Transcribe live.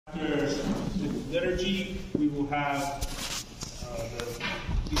liturgy, we will have,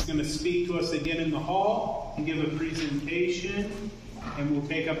 he's going to speak to us again in the hall and give a presentation, and we'll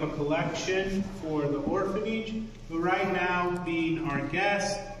take up a collection for the orphanage. But right now, being our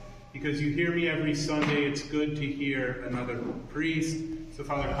guest, because you hear me every Sunday, it's good to hear another priest. So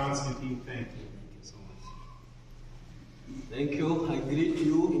Father Constantine, thank you. So much. Thank you. I greet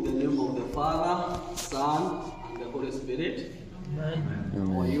you in the name of the Father, Son, and the Holy Spirit. Amen.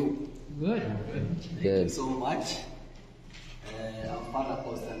 How are you? Good. Thank you so much. I'm Father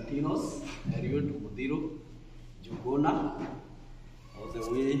Constantinos Eliud Mudiru Jugona, all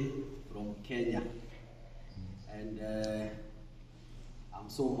the way from Kenya. And I'm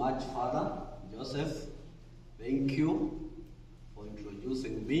so much, Father Joseph. Thank you for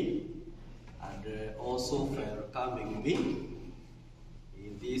introducing me and also for welcoming me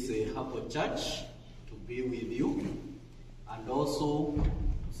in this humble church to be with you and also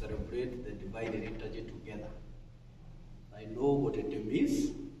to celebrate the divine liturgy together. I know what it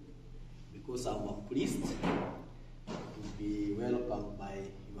means because I'm a priest to be welcomed by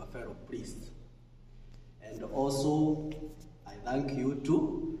your fellow priests. And also, I thank you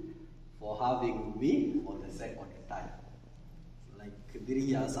too for having me for the second time. Like 3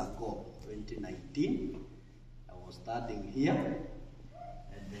 years ago, 2019, I was studying here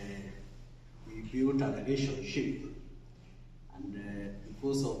and we built a relationship. And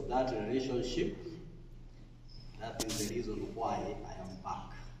because of that relationship, that is the reason why I am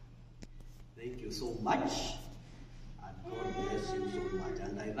back. Thank you so much, and God bless you so much.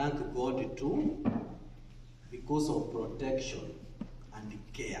 And I thank God too, because of protection and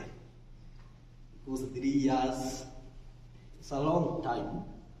care. Because 3 years, it's a long time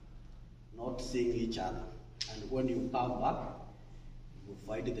not seeing each other. And when you come back, you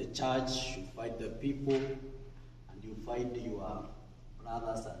find the church, you find the people, and you find your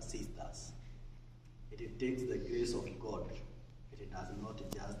brothers and sisters. It takes the grace of God. It does not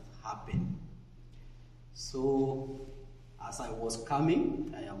just happen. So, as I was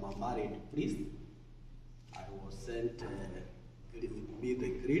coming, I am a married priest. I was sent with me the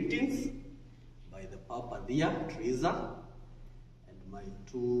greetings by the Papa Dia, Teresa, and my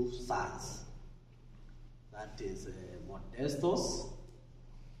 2 sons. That is Modestos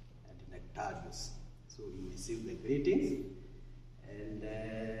and Nectarius. So you receive the greetings. And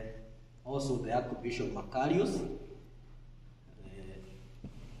also the Archbishop Macarius,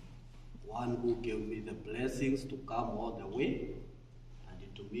 one who gave me the blessings to come all the way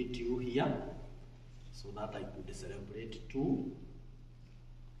and to meet you here so that I could celebrate too.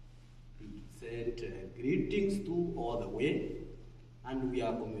 He sent greetings to all the way, and we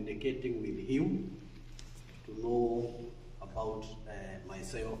are communicating with him to know about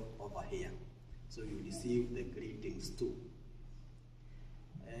myself over here. So you receive the greetings too.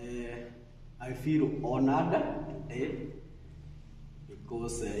 I feel honored today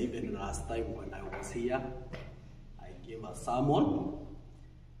because even last time when I was here, I gave a sermon,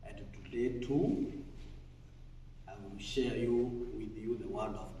 and today too, I will share with you the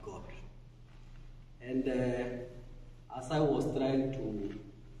word of God. And as I was trying to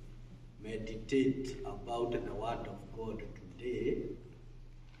meditate about the word of God today,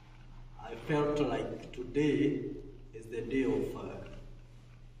 I felt like today is the day of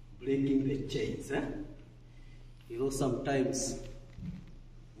breaking the chains. You know, sometimes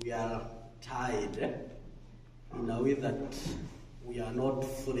we are tied in a way that we are not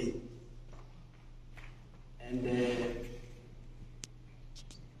free. And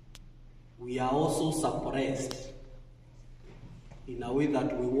we are also suppressed in a way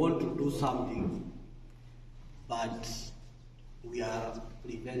that we want to do something, but we are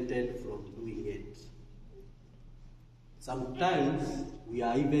prevented from doing it. Sometimes we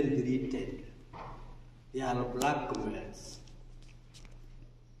are even threatened. There are blackmails.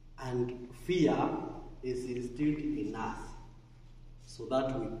 And fear is instilled in us so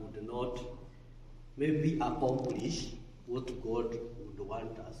that we could not maybe accomplish what God would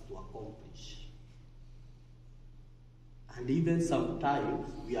want us to accomplish. And even sometimes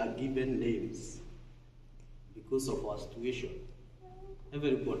we are given names because of our situation.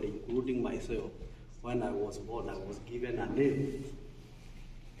 Everybody, including myself, when I was born, I was given a name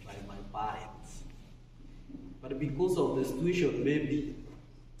by my parents. But because of the situation, maybe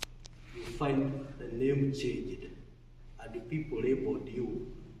you find the name changed and the people labeled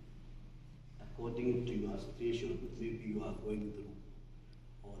you according to your situation, maybe you are going through,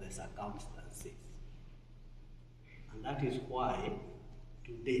 or the circumstances. And that is why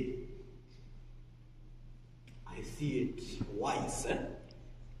today I see it wise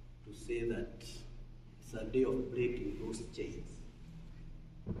to say that it's a day of breaking those chains.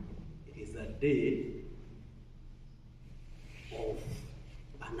 day of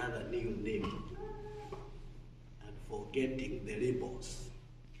another new name and forgetting the labels.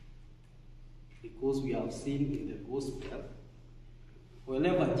 Because we have seen in the gospel,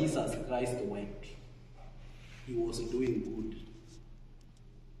 wherever Jesus Christ went, he was doing good.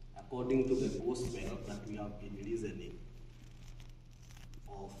 According to the gospel that we have been listening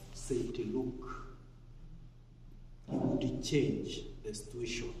of Saint Luke, he would change the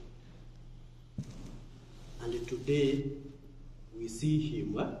situation. And today we see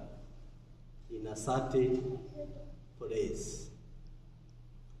him in a certain place.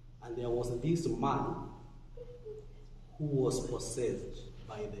 And there was this man who was possessed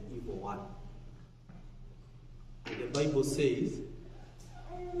by the evil one. And the Bible says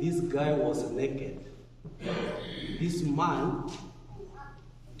this guy was naked. This man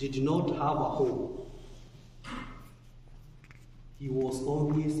did not have a home. He was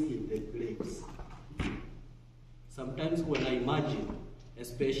always in the graves. Sometimes when I imagine,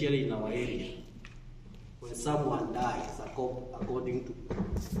 especially in our area, when someone dies, according to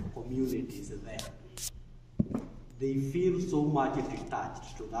communities there, they feel so much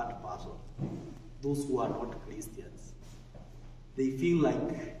detached to that person, those who are not Christians. They feel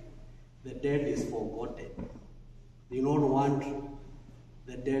like the dead is forgotten. They don't want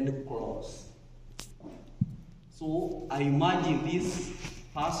the dead close. So I imagine this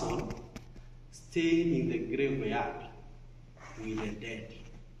person staying in the graveyard with the dead.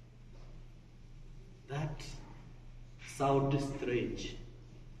 That sounds strange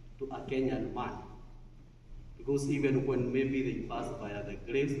to a Kenyan man, because even when maybe they pass by the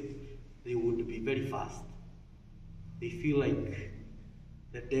graves, they would be very fast. They feel like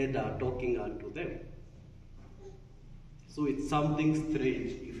the dead are talking unto them. So it's something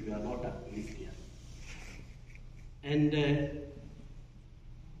strange if you are not a Christian. And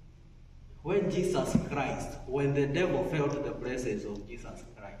when the devil felt the presence of Jesus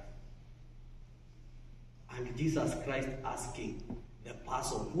Christ, and Jesus Christ asking the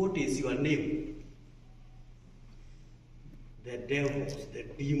person, "What is your name?" The devils, the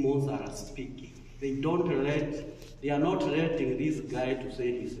demons are speaking. They are not letting this guy to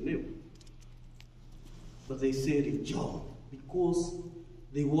say his name. But they said John, because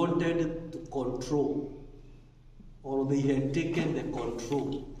they wanted to control, or they had taken the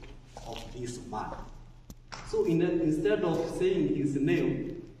control of this man. So instead of saying his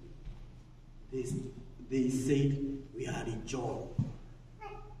name, they said, "We are John."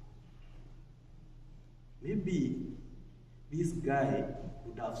 Maybe this guy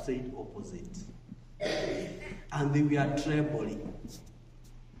would have said opposite. And they were trembling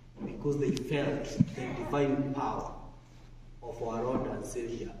because they felt the divine power of our Lord and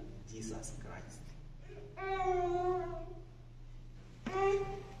Savior, Jesus Christ.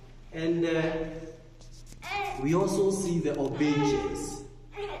 And we also see the obedience.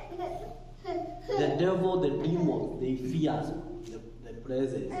 The devil, the demons, they fear the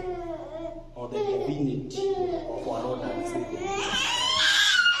presence or the divinity of our Lord and Savior.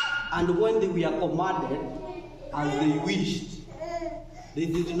 And when they were commanded, as they wished, they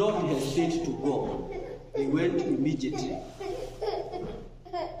did not hesitate to go. They went immediately,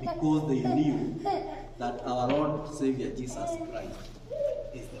 because they knew that our Lord Savior Jesus Christ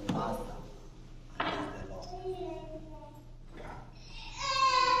is the Master and is the Lord.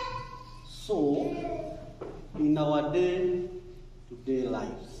 So, in our day-to-day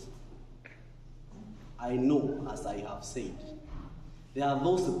lives, I know, as I have said, there are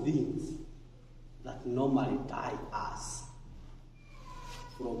those things that normally tie us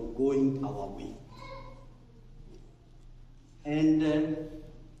from going our way. And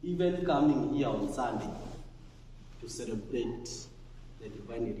even coming here on Sunday to celebrate the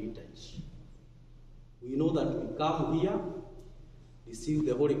divine liturgy, we know that we come here, receive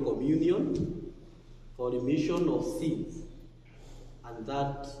the Holy Communion for remission of sins, and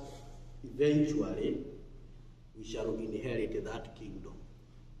that eventually we shall inherit that kingdom.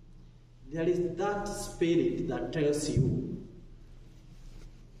 There is that spirit that tells you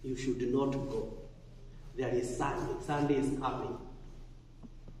should not go. There is Sunday. Sunday is coming.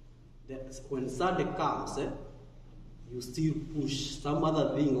 When Sunday comes, you still push some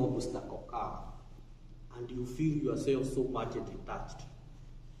other thing, obstacle come, and you feel yourself so much detached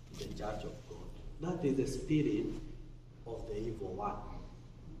to the church of God. That is the spirit of the evil one.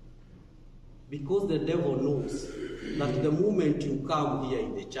 Because the devil knows that the moment you come here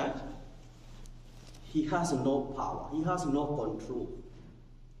in the church, he has no power, he has no control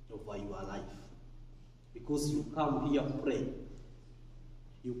over your life. Because you come here pray,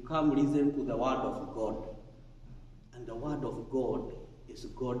 you come listen to the word of God, and the word of God is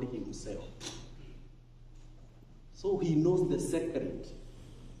God himself. So he knows the secret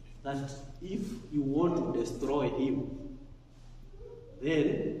that if you want to destroy him,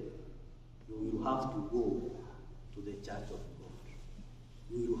 then you will have to go to the church of God.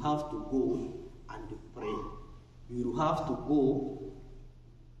 You will have to go and pray. You will have to go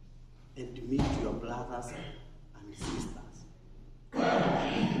and meet your brothers and sisters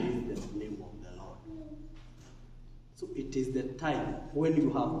and praise the name of the Lord. So it is the time when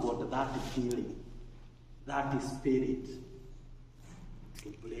you have got that feeling, that spirit, to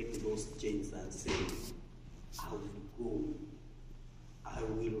break those chains and say, I will go, I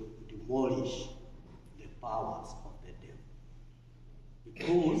will demolish the powers of the devil.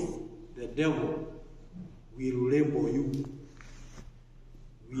 Because the devil will label you,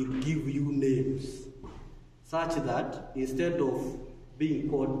 will give you names, such that instead of being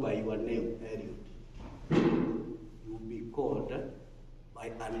called by your name, Eliud, you will be called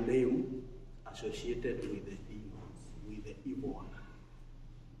by a name associated with the demons, with the evil one.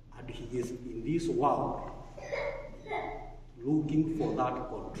 And he is in this world looking for that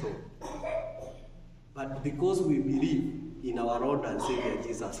control. But because we believe in our Lord and Savior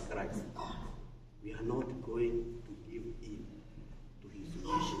Jesus Christ, we are not going to give in to his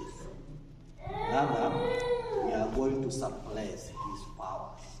wishes. Rather, we are going to suppress his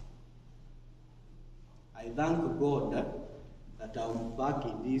powers. I thank God that I'm back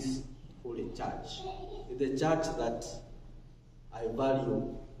in this holy church. It's a church that I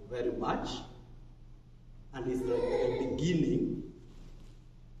value very much, and it's like the beginning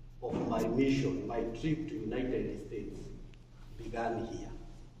of my mission. My trip to United States began here,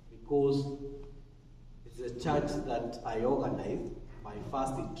 because it's a church that I organized my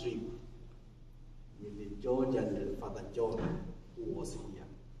first trip with George and Father John, who was here.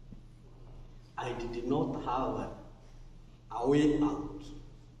 I did not have a way out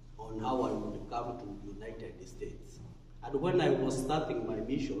on how I would come to United States. And when I was starting my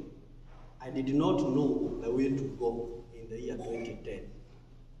mission, I did not know the way to go in the year 2010.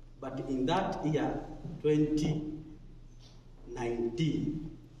 But in that year,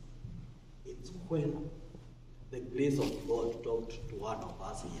 2019, it's when the grace of God talked to one of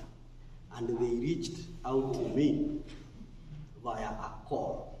us here. And they reached out to me via a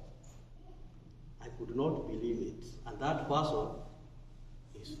call. I could not believe it. And that person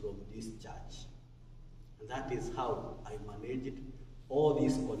is from this church. And that is how I managed all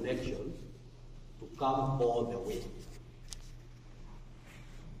these connections to come all the way.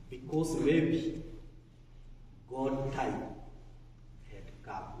 Because maybe God's time had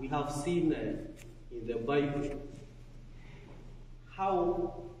come. We have seen in the Bible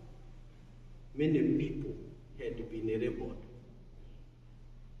how many people had been labeled.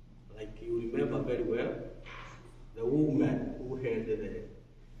 Like you remember very well, the woman who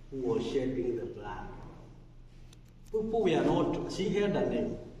was shedding the blood. People were not, she had a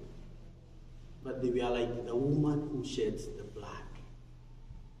name, but they were like the woman who sheds the blood.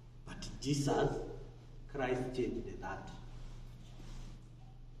 But Jesus Christ changed that.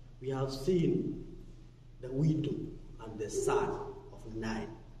 We have seen the widow and the son of Nain.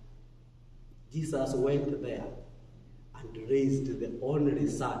 Jesus went there and raised the only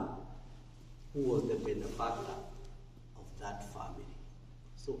son who was the benefactor of that family.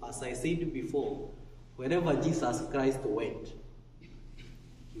 So as I said before, wherever Jesus Christ went,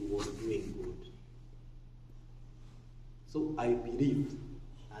 he was doing good. So I believe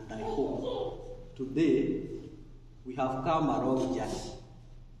and I hope today we have come a long journey,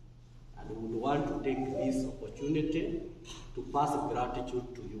 and we would want to take this opportunity to pass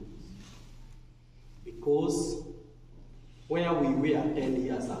gratitude to you. Because where we were 10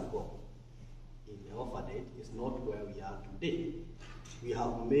 years ago in the orphanage is not where we are today. We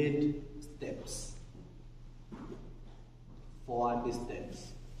have made steps, forward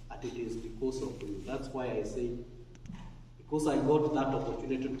steps, and it is because of you. That's why I say, because I got that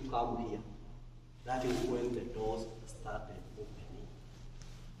opportunity to come here, that is when the doors started opening.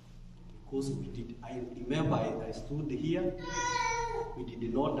 Because we did, I remember I stood here, we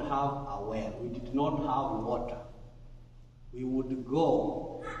did not have a well, we did not have water. We would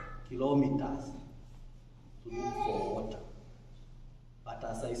go kilometers to look for water. But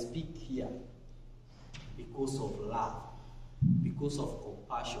as I speak here, because of love, because of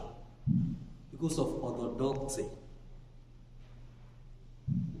compassion, because of orthodoxy,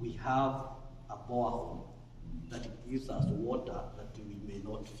 we have a borehole that gives us water that we may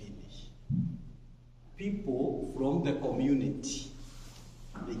not finish. People from the community,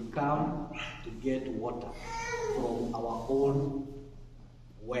 they come to get water from our own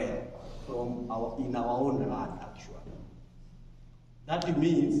well, in our own land actually. That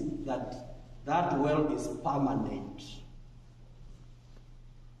means that that well is permanent.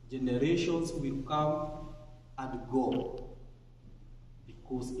 Generations will come and go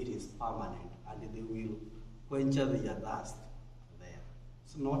because it is permanent, and they will quench their thirst there.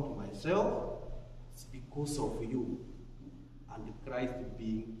 It's not myself, it's because of you and Christ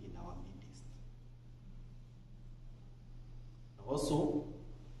being in our midst. Also,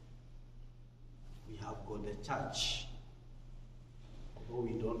 we have got the church, although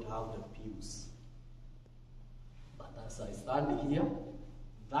we don't have the pews. But as I stand here,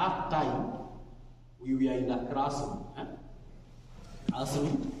 that time we were in a classroom.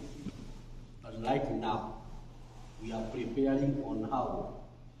 Classroom, but right now we are preparing on how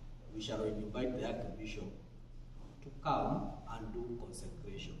we shall invite the Archbishop to come and do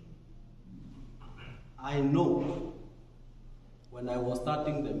consecration. I know when I was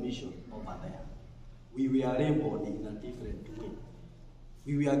starting the mission over there, we were labeled in a different way.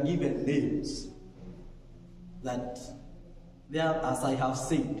 We were given names that there, as I have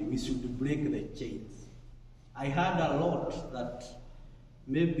said, we should break the chains. I heard a lot that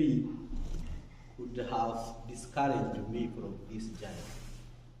maybe could have discouraged me from this journey.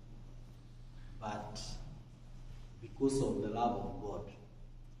 But because of the love of God,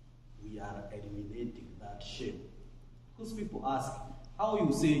 we are eliminating that shame. Because people ask, how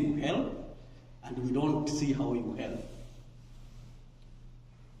you say you help, and we don't see how you help.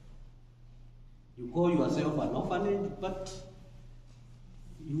 You call yourself an orphanage, but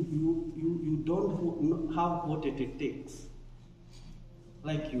you don't have what it takes.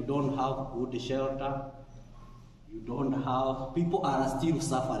 Like you don't have good shelter, you don't have, people are still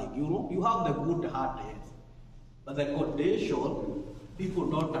suffering, you know, you have the good heart, yes. But the condition, people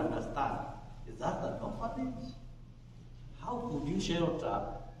don't understand. Is that an orphanage? How could you shelter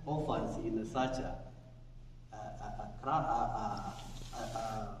orphans in such a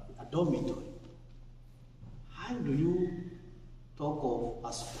dormitory? How do you talk of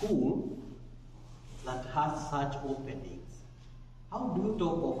a school that has such openings? How do you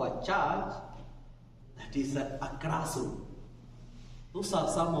talk of a church that is a classroom? Those are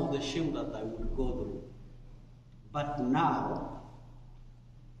some of the shame that I would go through. But now,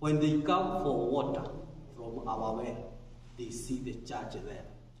 when they come for water from our well, they see the church there.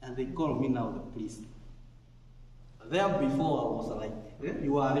 And they call me now the priest. There before I was like,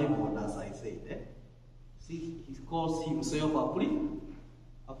 you are able, as I said. See, he calls himself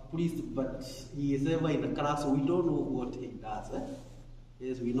a priest, but he is ever in the class. We don't know what he does.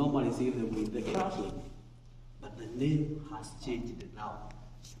 Yes, we normally see them in the classroom. But the name has changed now.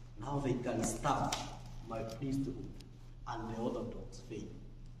 Now they can stamp my priesthood and the Orthodox faith.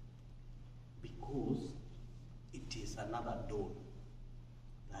 Because it is another dawn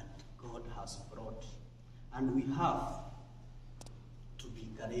that God has brought. And we have to be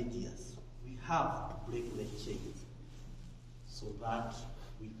courageous. We have to break the chains so that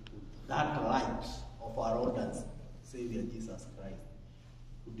that light of our Lord and Savior Jesus Christ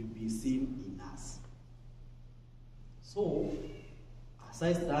could be seen in us. So, as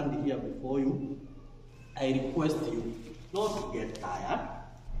I stand here before you, I request you not to get tired.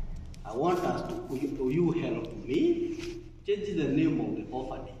 I want us to you help me change the name of the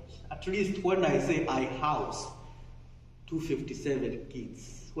orphanage. At least when I say I house 257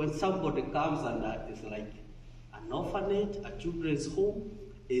 kids, when somebody comes and is like an orphanage, a children's home,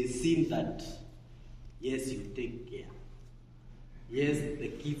 is seen that, yes, you take care. Yes, the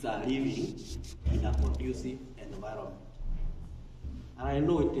kids are living in a conducive environment. And I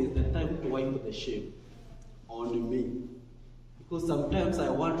know it is the time to wipe the shame on me. Because sometimes I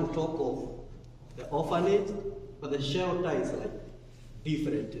want to talk of the orphanage, but the shelter is like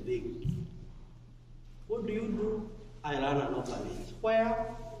different thing. What do you do? I run an orphanage.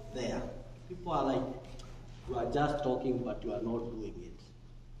 Where? There. People are like, you are just talking, but you are not doing it.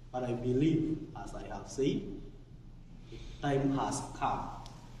 But I believe, as I have said, the time has come.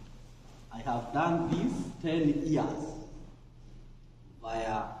 I have done this 10 years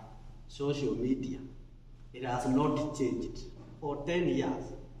via social media. It has not changed for 10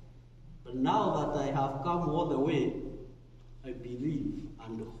 years. But now that I have come all the way, I believe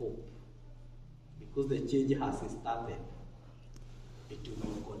and hope. Because the change has started, it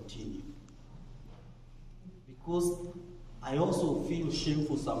will continue. Because I also feel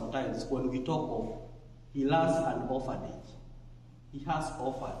shameful sometimes when we talk of he has an orphanage. He has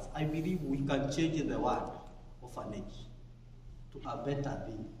orphans. I believe we can change the word orphanage to a better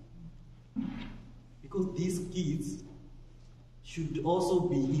thing. Because these kids should also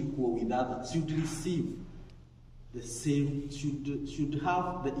be equal with others, should receive the same, should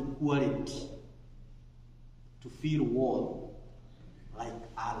have the equality to feel warm like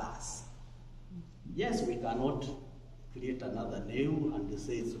others. Yes, we cannot create another name and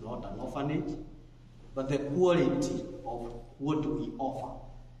say it's not an orphanage, but the quality of what we offer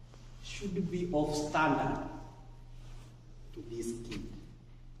should be of standard to this kid.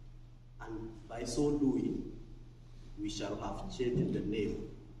 And by so doing, we shall have changed the name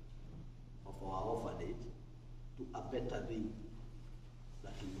of our orphanage to a better thing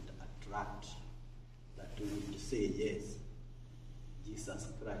that would attract, that would say, yes, Jesus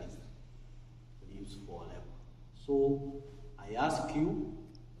Christ lives forever. So I ask you,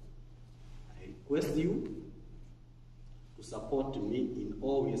 I request you to support me in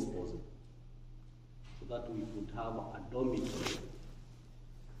all ways possible so that we could have a dormitory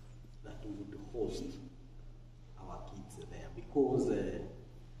that would host our kids there. Because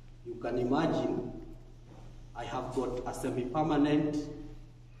you can imagine, I have got a semi-permanent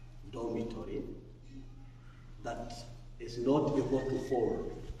dormitory that is not able to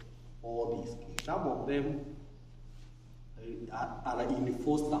hold all these kids. Some of them are in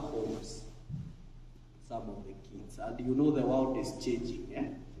foster homes, some of the kids. And you know the world is changing. Eh?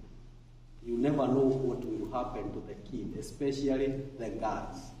 You never know what will happen to the kid, especially the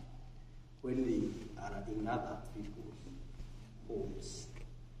girls, when they are in other people's homes.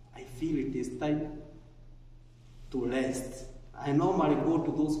 I feel it is time to rest. I normally go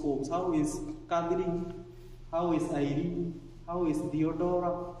to those homes. How is Catherine? How is Irene? How is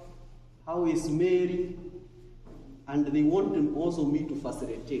Theodora? How is Mary? And they want also me to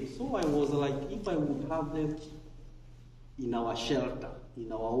facilitate. So I was like, if I would have them in our shelter,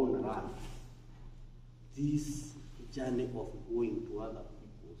 in our own land, this journey of going to other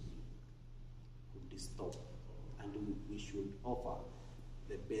people's could stop. And we should offer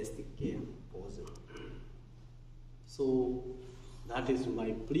the best care possible. So that is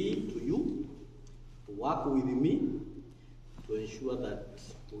my plea to you, to work with me to ensure that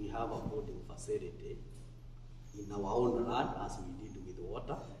we have a boarding facility in our own land, as we did with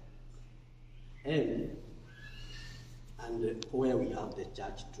water, and where we have the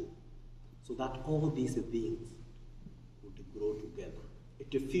church too, so that all these things would grow together.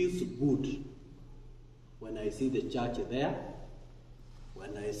 It feels good when I see the church there,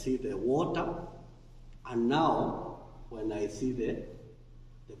 when I see the water, and now when I see the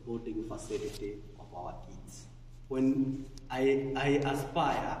boarding facility of our kids. When I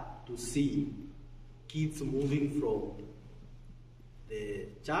aspire to see kids moving from the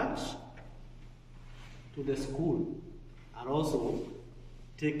church to the school, and also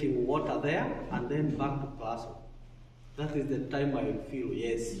taking water there and then back to classroom. That is the time I feel,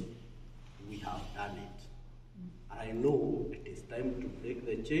 yes, we have done it. And I know it is time to break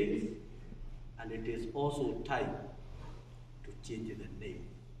the chains, and it is also time to change the name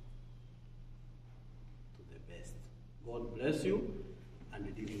to the best. God bless you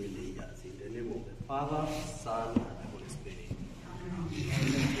and deliver the years. In the name of the Father, Son, and